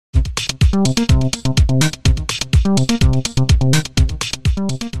Hello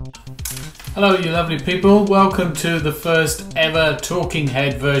you lovely people, welcome to the first ever talking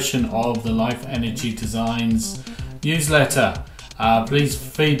head version of the Life Energy Designs newsletter. Please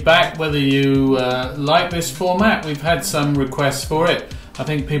feedback whether you like this format. We've had some requests for it. I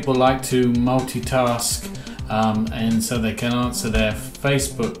think people like to multitask and so they can answer their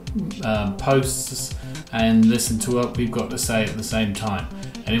Facebook posts and listen to what we've got to say at the same time.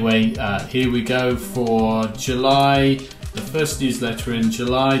 Anyway, here we go for July, the first newsletter in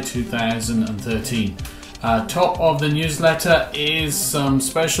July 2013. Top of the newsletter is some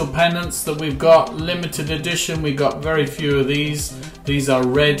special pendants that we've got, limited edition. We've got very few of these. These are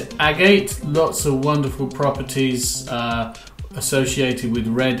red agate, lots of wonderful properties associated with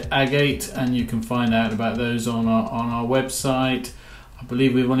red agate, and you can find out about those on our website. I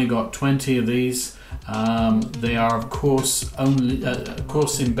believe we've only got 20 of these. They are of course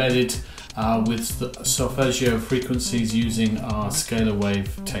embedded with the solfeggio frequencies using our scalar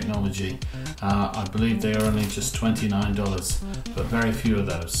wave technology. I believe they are only just $29, but very few of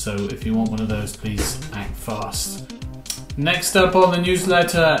those. So if you want one of those, please act fast. Next up on the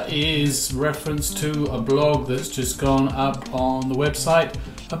newsletter is reference to a blog that's just gone up on the website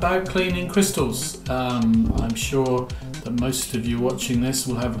about cleaning crystals. I'm sure that most of you watching this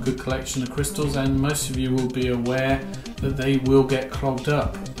will have a good collection of crystals, and most of you will be aware that they will get clogged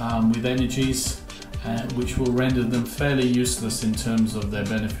up with energies which will render them fairly useless in terms of their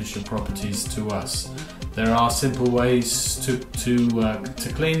beneficial properties to us. There are simple ways to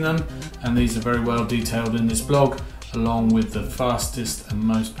clean them, and these are very well detailed in this blog, along with the fastest and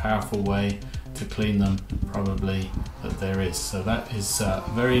most powerful way to clean them probably that there is. So that is a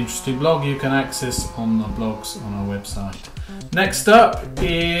very interesting blog you can access on the blogs on our website. Next up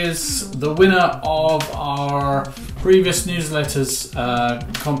is the winner of our previous newsletters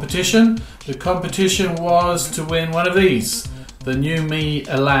competition. The competition was to win one of these, the New Me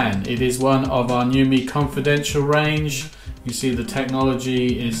Elan. It is one of our New Me Confidential range. You see the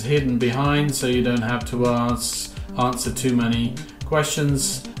technology is hidden behind, so you don't have to answer too many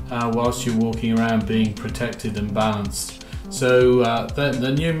questions whilst you're walking around being protected and balanced. So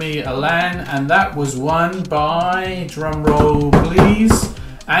the New Me Elan, and that was won by, drum roll please,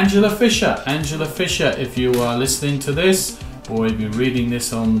 Angela Fisher. Angela Fisher, if you are listening to this or if you're reading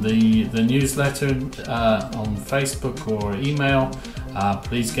this on the newsletter on Facebook or email,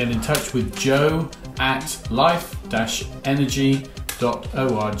 please get in touch with Joe at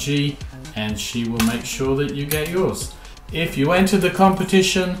life-energy.org and she will make sure that you get yours. If you enter the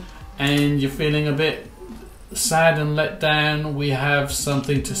competition and you're feeling a bit sad and let down, we have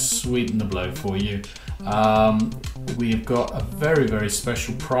something to sweeten the blow for you. We've got a very, very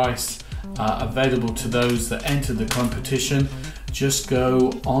special price available to those that enter the competition. Just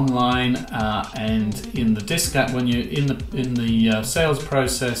go online and in the discount, when you're in the sales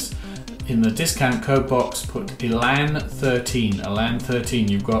process, in the discount code box, put ELAN13. ELAN13.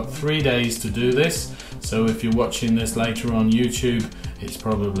 You've got 3 days to do this. So if you're watching this later on YouTube, it's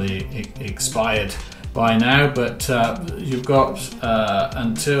probably expired by now. But you've got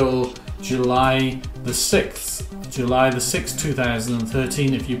until July the 6th,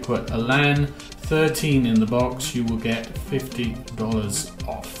 2013. If you put ELAN13 in the box, you will get $50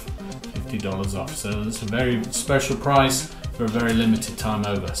 off. $50 off. So it's a very special price for a very limited time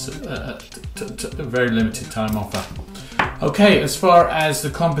a very limited time offer. Okay, as far as the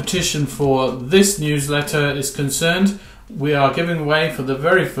competition for this newsletter is concerned, we are giving away for the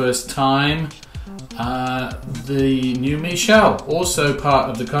very first time the New Me Shell, also part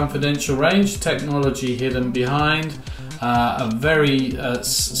of the confidential range, technology hidden behind, a very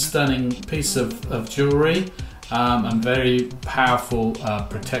stunning piece of jewellery, and very powerful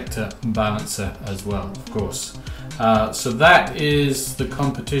protector and balancer as well, of course. So that is the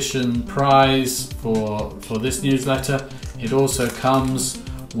competition prize for this newsletter. It also comes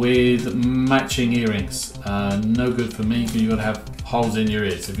with matching earrings. No good for me because you've got to have holes in your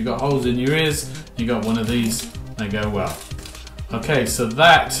ears. If you've got holes in your ears, you got one of these, they go well. Okay, so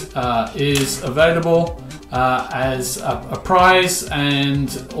that is available as a prize,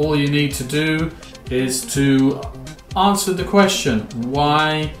 and all you need to do is to answer the question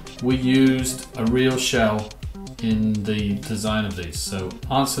why we used a real shell in the design of these. So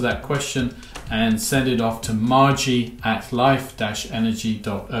answer that question and send it off to Margie at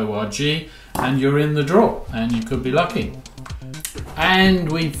life-energy.org and you're in the draw and you could be lucky.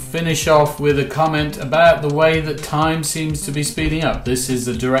 And we finish off with a comment about the way that time seems to be speeding up. This is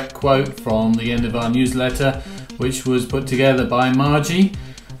a direct quote from the end of our newsletter, which was put together by Margie.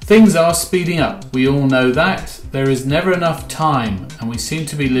 Things are speeding up. We all know that. There is never enough time, and we seem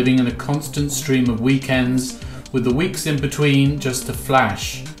to be living in a constant stream of weekends with the weeks in between just a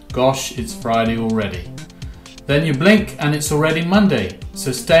flash. Gosh, it's Friday already. Then you blink and it's already Monday.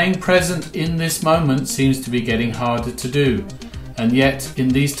 So staying present in this moment seems to be getting harder to do. And yet, in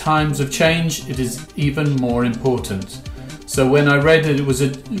these times of change, it is even more important. So when I read it, it was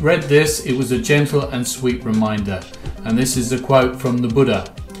a gentle and sweet reminder. And this is a quote from the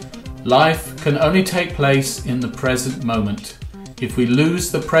Buddha. Life can only take place in the present moment. If we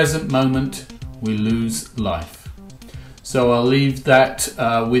lose the present moment, we lose life. So I'll leave that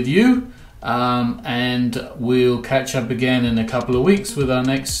with you, and we'll catch up again in a couple of weeks with our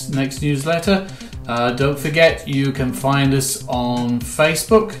next newsletter. Don't forget, you can find us on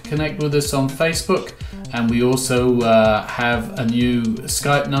Facebook, connect with us on Facebook, and we also have a new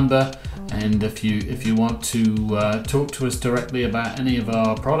Skype number. And if you want to talk to us directly about any of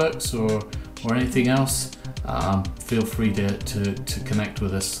our products or anything else, feel free to connect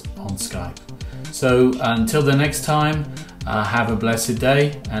with us on Skype. So until the next time, have a blessed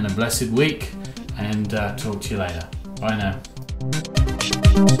day and a blessed week, and talk to you later. Bye now.